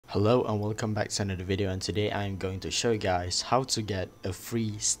Hello and welcome back to another video, and today I am going to show you guys how to get a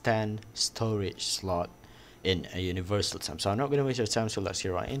free stand storage slot in a universal time. So I'm not going to waste your time, so let's get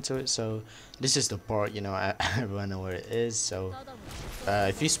right into it. So this is the part, everyone know where it is. So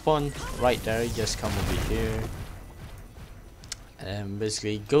if you spawn right there, you just come over here and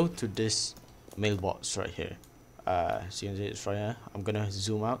basically go to this mailbox right here. So you can see it's right here. I'm gonna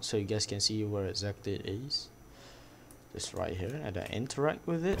zoom out so you guys can see where exactly it is. Just right here, and then interact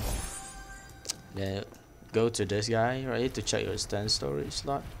with it. Then go to this guy right here to check your stand storage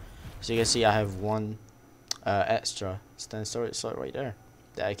slot. So you can see I have one extra stand storage slot right there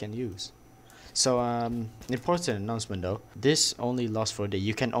that I can use. So important announcement though, this only lasts for a day.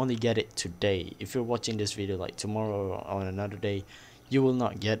 You can only get it today. If you're watching this video like tomorrow or on another day, you will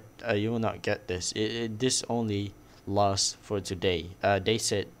not get this. This only lasts for today. They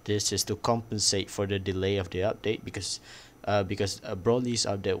said this is to compensate for the delay of the update because Broly's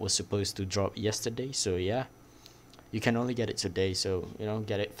update was supposed to drop yesterday. So yeah, you can only get it today, so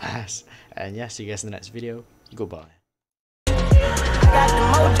get it fast. And yeah, see you guys in the next video. Goodbye.